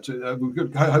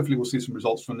 Hopefully, we'll see some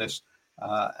results from this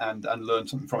and learn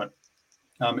something from it.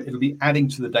 It'll be adding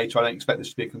to the data. I don't expect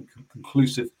this to be a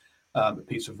conclusive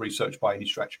piece of research by any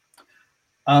stretch.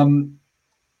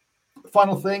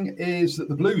 Final thing is that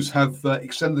the Blues have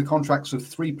extended the contracts of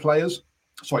 4 players.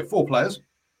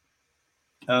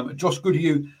 Josh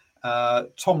Goodhue,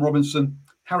 Tom Robinson,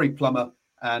 Harry Plummer,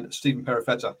 and Stephen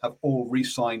Perifetta have all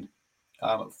re-signed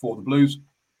for the Blues.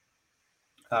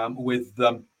 With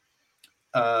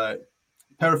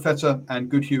Perifetta and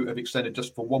Goodhue have extended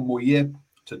just for 1 more year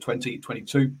to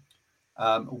 2022,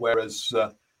 whereas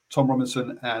Tom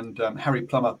Robinson and Harry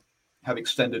Plummer have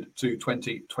extended to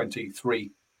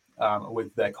 2023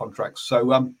 with their contracts. So,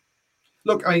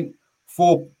 look, I mean,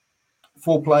 four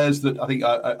players that I think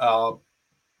are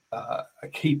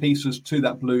key pieces to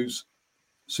that Blues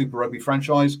Super Rugby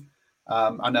franchise.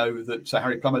 I know that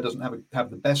Harry Plummer doesn't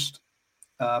have the best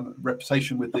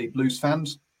reputation with the Blues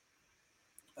fans,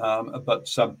 but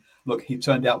look, he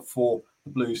turned out for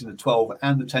the Blues in the 12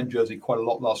 and the 10 jersey quite a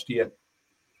lot last year,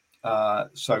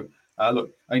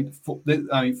 Look,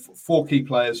 four key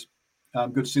players.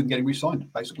 Good to see them getting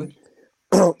re-signed, basically.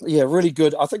 Yeah, really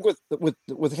good. I think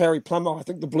with Harry Plummer, I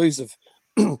think the Blues have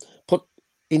put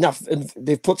enough.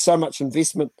 They've put so much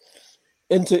investment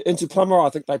into Plummer. I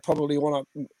think they probably want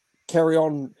to carry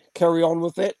on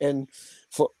with that. And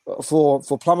for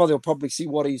Plummer, they'll probably see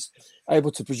what he's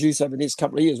able to produce over the next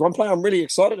couple of years. One player I'm really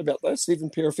excited about, though, Stephen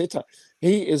Perofeta.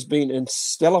 He has been in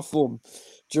stellar form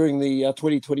during the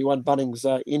 2021 Bunnings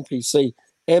NPC.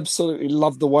 Absolutely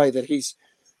love the way that he's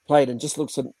played and just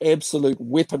looks an absolute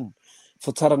weapon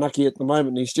for Taranaki at the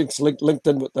moment. He's just linked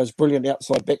in with those brilliant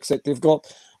outside backs that they've got.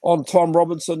 On Tom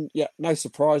Robinson, yeah, no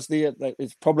surprise there.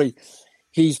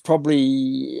 He's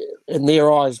probably in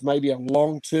their eyes maybe a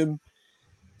long-term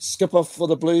skipper for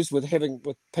the Blues with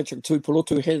Patrick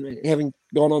Tuipulotu having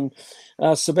gone on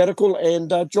sabbatical,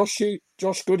 and Josh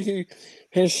Goodhue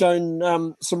has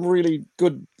shown some really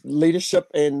good leadership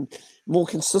and more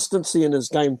consistency in his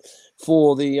game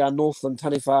for the Northland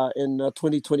Taniwha in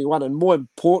 2021, and more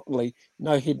importantly,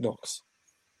 no head knocks.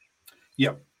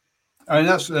 Yeah. I mean,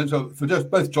 that's for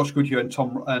both Josh Goodhue and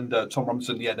Tom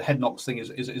Robinson. Yeah, the head knocks thing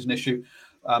is an issue.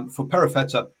 For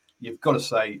Perofeta, you've got to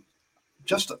say,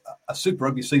 just a Super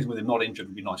Rugby season with him not injured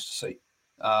would be nice to see.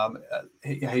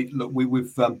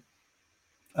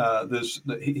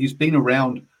 He's been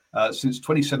around since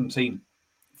 2017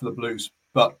 for the Blues,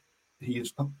 but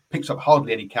he's picked up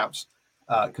hardly any caps,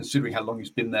 considering how long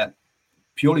he's been there,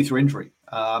 purely through injury.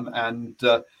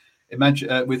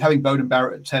 Imagine with having Beauden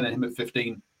Barrett at 10 and him at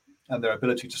 15, and their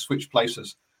ability to switch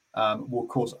places will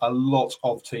cause a lot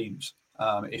of teams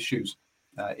issues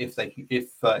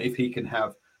if he can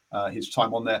have his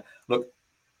time on there. Look,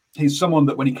 he's someone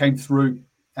that when he came through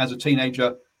as a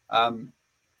teenager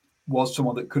was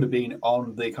someone that could have been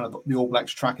on the kind of the All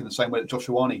Blacks track in the same way that Josh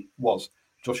Ioane was.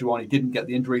 Josh Ioane didn't get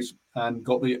the injuries and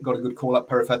got a good call up.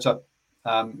 Perofeta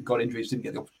got injuries,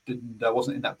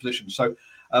 wasn't in that position. So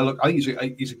look, I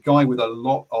think he's a guy with a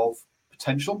lot of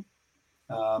potential,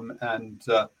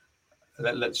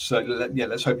 let's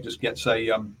hope he just gets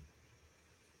an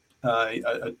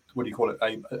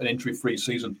injury-free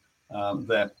season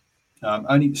there. I'm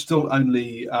trying to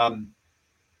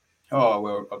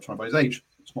find his age.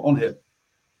 It's not on here.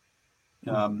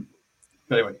 But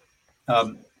anyway,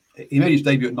 he made his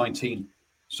debut at 19.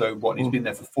 So he's been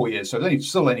there for 4 years. So he's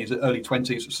still in his early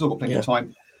 20s, still got plenty of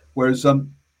time. Whereas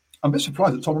I'm a bit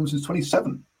surprised that Tom Robinson's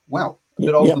 27. Wow. A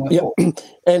bit older than I thought.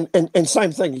 And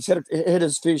same thing. He's had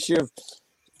his fair share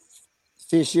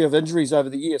of injuries over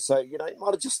the years. So, he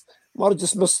might have just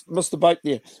missed the boat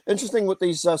there. Interesting with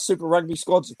these Super Rugby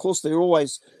squads, of course, they're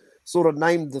always sort of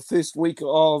named the first week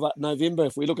of November.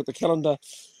 If we look at the calendar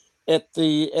at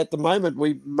the moment,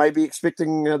 we may be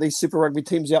expecting these Super Rugby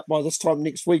teams out by this time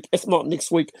next week, if not next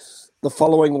week, the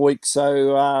following week.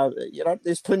 So,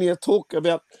 there's plenty of talk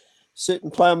about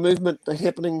certain player movement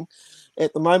happening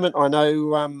at the moment. I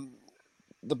know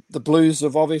the Blues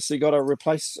have obviously got to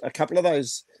replace a couple of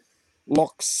those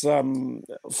locks from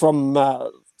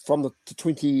the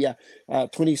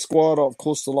 2020 squad. Of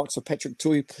course, the likes of Patrick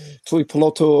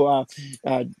Tuipulotu,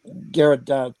 Jared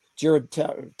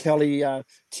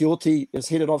Tioti is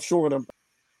headed offshore.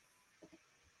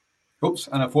 Oops,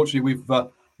 and unfortunately we've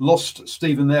lost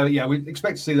Stephen there. Yeah, we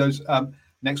expect to see those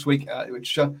next week,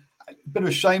 which a bit of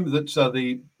a shame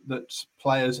that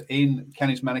players in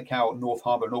Cairns, Manukau, North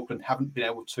Harbour and Auckland haven't been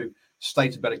able to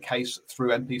state a better case through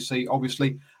NPC,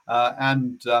 obviously,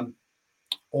 and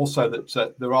also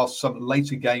that there are some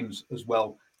later games as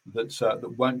well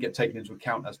that won't get taken into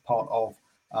account as part of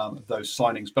those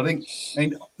signings. But I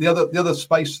think the other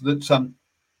space that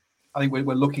I think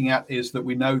we're looking at is that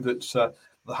we know that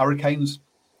the Hurricanes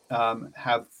will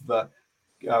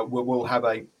have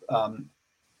a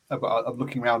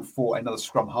looking around for another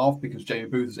scrum half because Jamie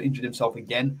Booth has injured himself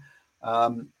again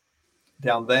down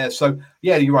there. So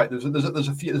yeah, you're right. There's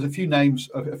a few names,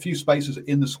 a few spaces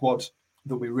in the squads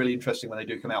that will be really interesting when they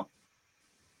do come out.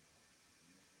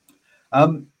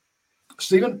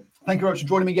 Stephen, thank you very much for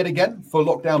joining me yet again for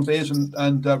Lockdown Beers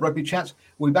and Rugby Chats.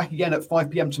 We'll be back again at 5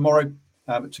 p.m. tomorrow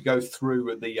to go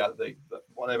through the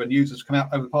whatever news has come out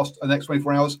over the next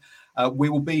 24 hours. We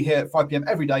will be here at 5 p.m.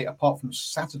 every day apart from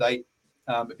Saturday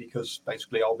because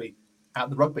basically I'll be at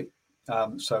the rugby.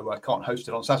 So I can't host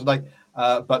it on Saturday.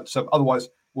 But otherwise,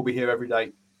 we'll be here every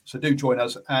day. So do join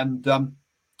us and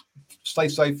stay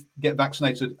safe, get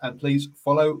vaccinated, and please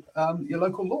follow your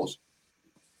local laws.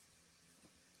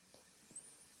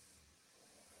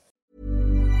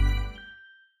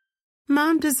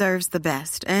 Mom deserves the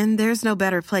best, and there's no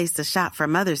better place to shop for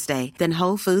Mother's Day than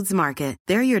Whole Foods Market.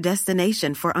 They're your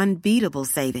destination for unbeatable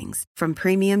savings, from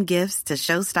premium gifts to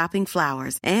show-stopping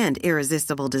flowers and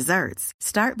irresistible desserts.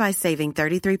 Start by saving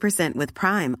 33% with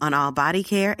Prime on all body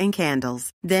care and candles.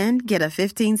 Then get a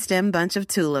 15-stem bunch of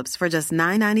tulips for just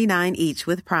 $9.99 each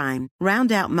with Prime.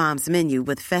 Round out Mom's menu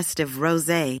with festive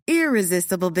rosé,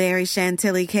 irresistible berry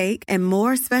chantilly cake, and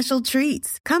more special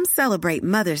treats. Come celebrate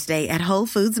Mother's Day at Whole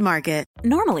Foods Market.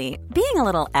 Normally, being a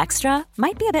little extra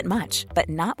might be a bit much, but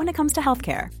not when it comes to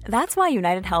healthcare. That's why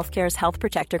United Healthcare's Health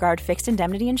Protector Guard fixed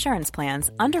indemnity insurance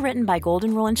plans, underwritten by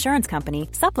Golden Rule Insurance Company,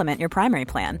 supplement your primary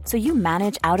plan so you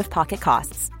manage out-of-pocket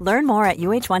costs. Learn more at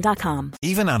uh1.com.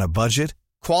 Even on a budget,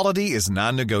 quality is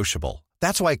non-negotiable.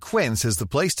 That's why Quince is the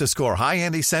place to score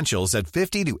high-end essentials at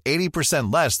 50 to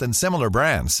 80% less than similar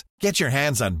brands. Get your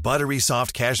hands on buttery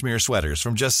soft cashmere sweaters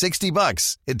from just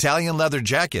 $60, Italian leather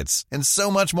jackets, and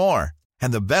so much more.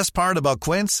 And the best part about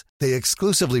Quince, they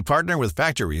exclusively partner with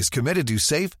factories committed to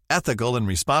safe, ethical, and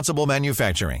responsible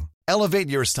manufacturing. Elevate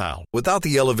your style without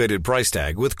the elevated price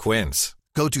tag with Quince.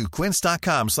 Go to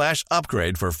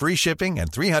quince.com/upgrade for free shipping and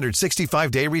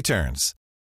 365-day returns.